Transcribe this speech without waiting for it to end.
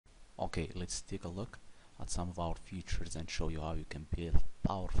Okay, let's take a look at some of our features and show you how you can build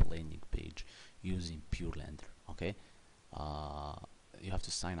powerful landing page using purelander. Okay, uh, you have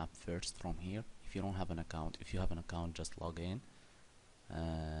to sign up first from here. If you don't have an account, if you have an account, just log in,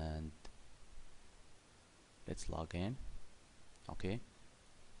 and let's log in. Okay,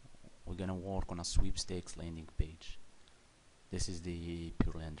 we're gonna work on a sweepstakes landing page. This is the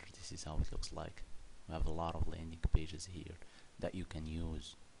purelander. This is how it looks like. We have a lot of landing pages here that you can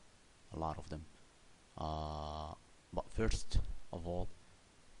use, a lot of them. But first of all,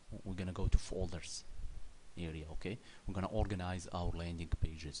 we're gonna go to folders area. Okay, we're gonna organize our landing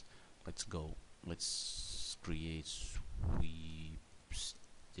pages. Let's go. Let's create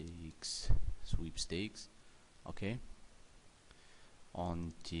sweepstakes. Okay,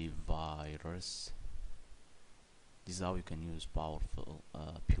 antivirus. This is how you can use powerful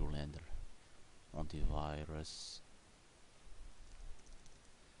purelander. Antivirus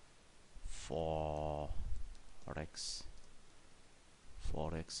forex.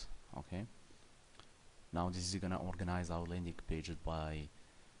 Okay, now this is gonna organize our landing pages by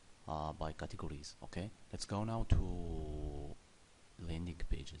categories. Okay, let's go now to landing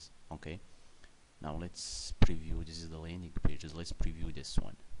pages. Okay, now let's preview. This is the landing pages. Let's preview this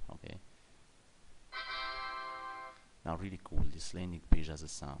one. Okay, now really cool. This landing page has a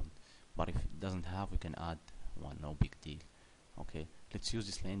sound, but if it doesn't have, we can add one. No big deal. Okay, let's use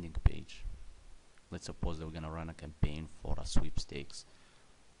this landing page. Let's suppose that we're gonna run a campaign for a sweepstakes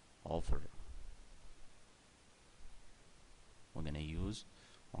offer. We're gonna use.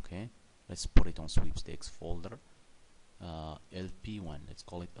 Okay, let's put it on sweepstakes folder. LP1. Let's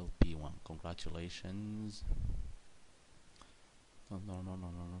call it LP1. Congratulations. No.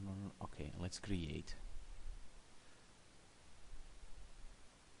 Okay, let's create.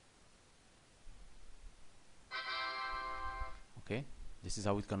 Okay, this is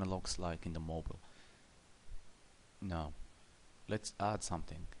how it's gonna looks like in the mobile. Now let's add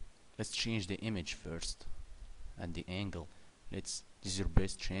something. Let's change the image first and the angle. This is your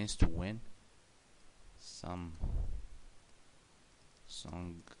best chance to win some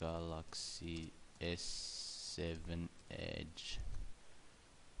Galaxy S7 Edge.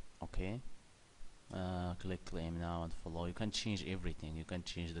 Okay, click claim now and follow. You can change everything. You can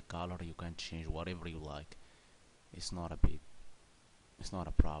change the color, you can change whatever you like. It's not a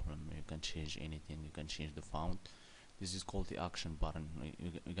problem. You can change anything. You can change the font. This is called the action button.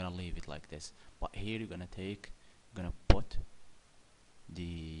 You're gonna leave it like this, but here you're gonna put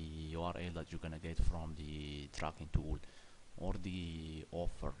the URL that you're gonna get from the tracking tool or the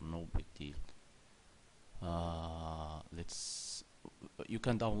offer. No big deal. You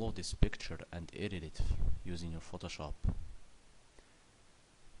can download this picture and edit it using your Photoshop.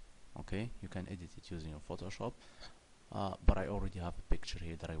 Okay, you can edit it using your Photoshop, but I already have a picture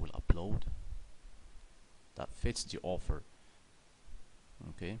here that I will upload that fits the offer.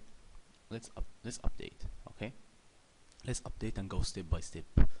 Okay, let's update. Okay, let's update and go step by step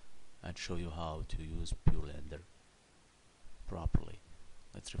and show you how to use purelander properly.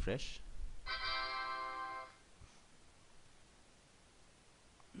 Let's refresh.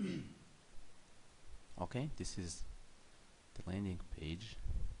 Okay, this is the landing page.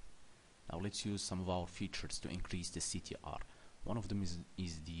 Now let's use some of our features to increase the CTR. One of them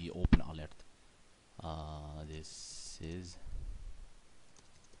is the open alert. This is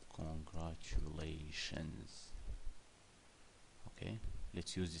congratulations. Okay,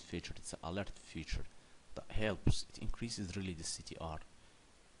 let's use this feature. It's an alert feature that helps. It increases really the CTR.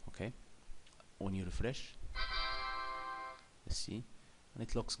 Okay, when you refresh, let's see, and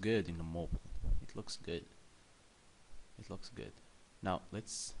it looks good in the mobile. It looks good. Now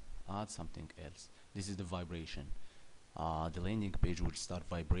let's add something else. This is the vibration. The landing page will start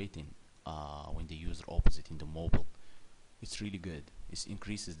vibrating when the user opens it in the mobile. It's really good. It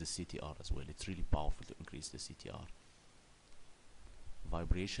increases the CTR as well. It's really powerful to increase the CTR.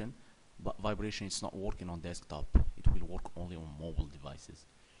 Vibration, but vibration is not working on desktop. It will work only on mobile devices.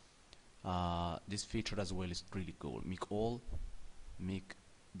 This feature as well is really cool. Make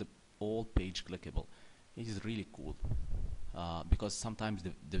the all page clickable. It is really cool because sometimes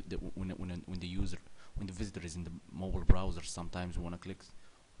when the visitor is in the mobile browser, sometimes we want to click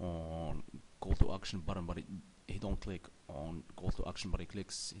on call to action button, but he don't click on call to action, but he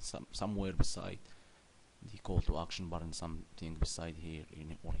clicks somewhere beside the call to action button, something beside here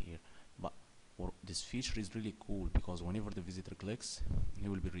or here. But this feature is really cool because whenever the visitor clicks, he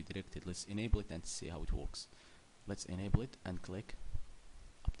will be redirected. Let's enable it and see how it works. Let's enable it and click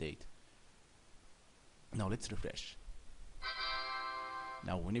update. Now let's refresh.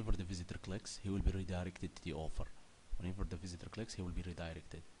 Now whenever the visitor clicks, he will be redirected to the offer. Whenever the visitor clicks, he will be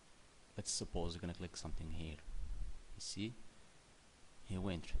redirected. let's suppose you're gonna click something here. You see, he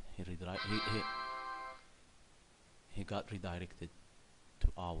went, he got redirected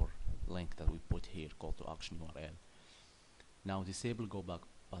to our link that we put here, call to action URL. Now disable go back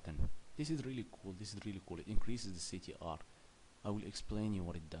button. This is really cool. This is really cool. It increases the CTR. I will explain you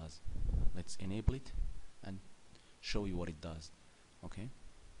what it does. Let's enable it and show you what it does. Okay.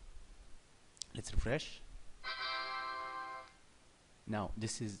 Let's refresh. Now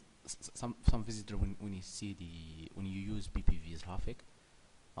this is some visitor when you see when you use PPV traffic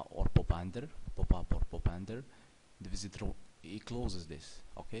or pop-up or pop-under, the visitor he closes this.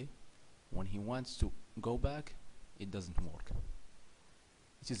 Okay. When he wants to go back, it doesn't work.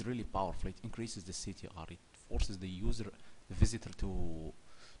 It is really powerful. It increases the CTR. It forces the visitor to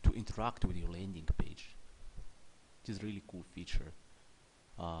interact with your landing page. It is really cool feature.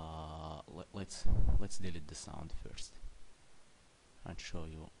 Let's delete the sound first and show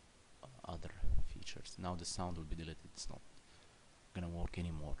you other features. Now the sound will be deleted. It's not gonna work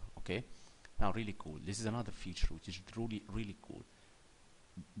anymore. Okay. Now really cool. This is another feature which is really cool.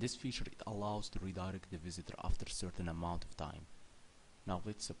 This feature, it allows to redirect the visitor after a certain amount of time. Now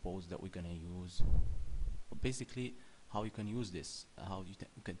let's suppose that we're gonna use, basically how you can use this, how you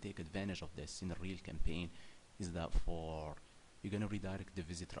can take advantage of this in a real campaign is that you're gonna redirect the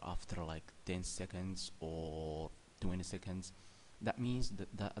visitor after like 10 seconds or 20 seconds. That means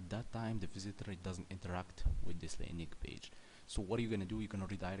that at that time the visitor doesn't interact with this landing page. So what are you gonna do? You're gonna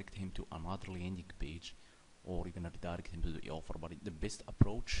redirect him to another landing page, or you're gonna redirect him to the offer. But the best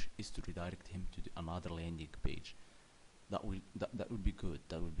approach is to redirect him to another landing page. That will be good.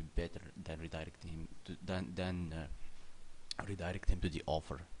 That will be better than redirecting him to redirect him to the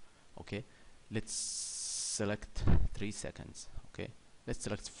offer. Okay. Let's select 3 seconds. Okay. Let's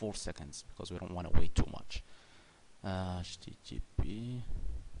select 4 seconds because we don't want to wait too much. http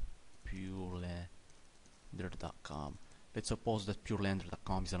purelander.com. Let's suppose that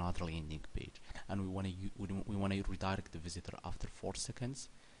purelander.com is another landing page, and we want to redirect the visitor after 4 seconds.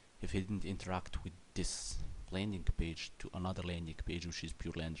 If he didn't interact with this landing page, to another landing page which is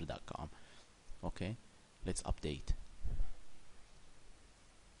purelander.com. Okay, let's update.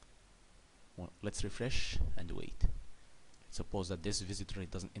 Well, let's refresh and wait. Suppose that this visitor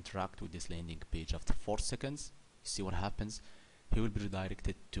doesn't interact with this landing page after 4 seconds. You see what happens? He will be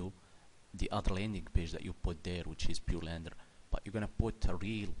redirected to the other landing page that you put there, which is Purelander. But you're gonna put a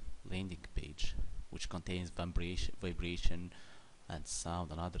real landing page which contains vibration and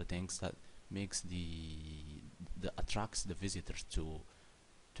sound and other things that makes attracts the visitors to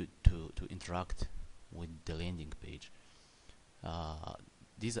interact with the landing page.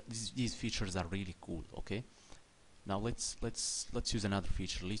 These features are really cool. Okay. Now let's use another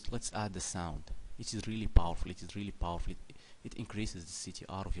feature. Let's add the sound. It is really powerful. It is really powerful. It increases the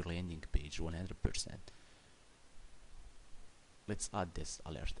CTR of your landing page 100%. Let's add this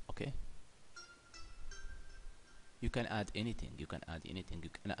alert. Okay. You can add anything. You can add anything. You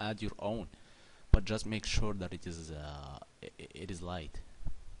can add your own, but just make sure that it is light.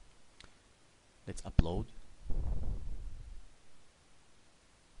 Let's upload.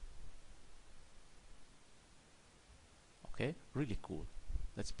 Okay, really cool.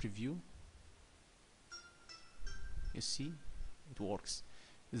 Let's preview. You see, it works.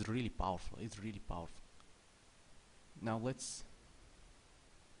 It's really powerful. It's really powerful. Now let's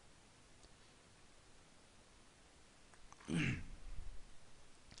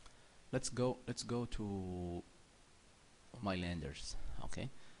let's go to my landers. Okay.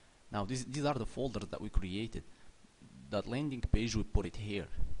 Now these are the folders that we created. That landing page, we put it here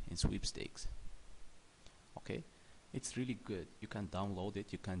in sweepstakes. Okay. It's really good. You can download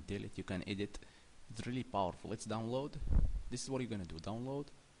it, you can delete, you can edit. It's really powerful. Let's download. This is what you're gonna do. Download,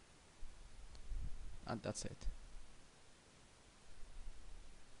 and that's it.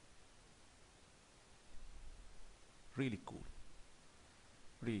 Really cool.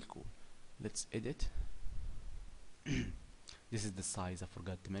 Really cool. Let's edit. This is the size. I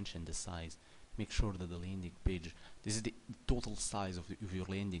forgot to mention the size. Make sure that the landing page, this is the total size of your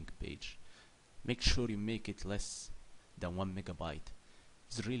landing page. Make sure you make it less than 1 megabyte.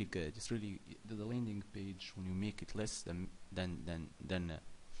 It's really good. It's really the landing page. When you make it less than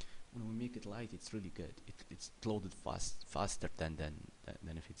when we make it light, it's really good. It's loaded faster than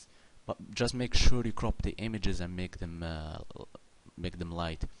if it's. But just make sure you crop the images and make them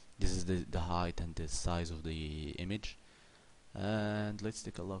light. This is the height and the size of the image. And let's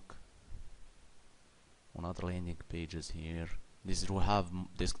take a look on other landing pages here. This is, we have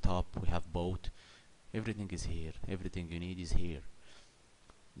desktop, we have both. Everything is here. Everything you need is here.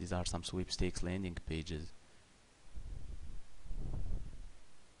 These are some sweepstakes landing pages.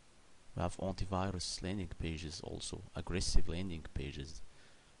 We have antivirus landing pages also, aggressive landing pages.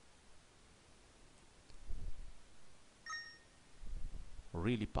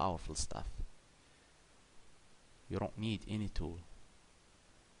 Really powerful stuff. You don't need any tool.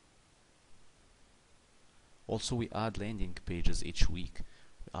 Also, we add landing pages each week.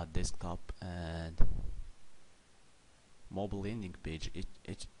 We add desktop and mobile landing page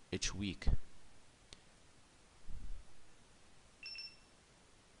each week.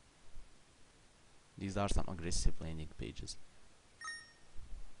 These are some aggressive landing pages.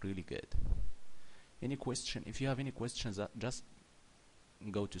 Really good. Any question? If you have any questions, just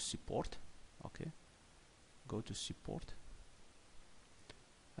go to support. Okay. Go to support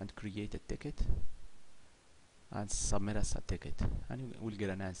and create a ticket and submit us a ticket, and you will get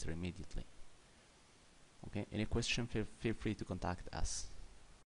an answer immediately. Okay. Any question? Feel free to contact us.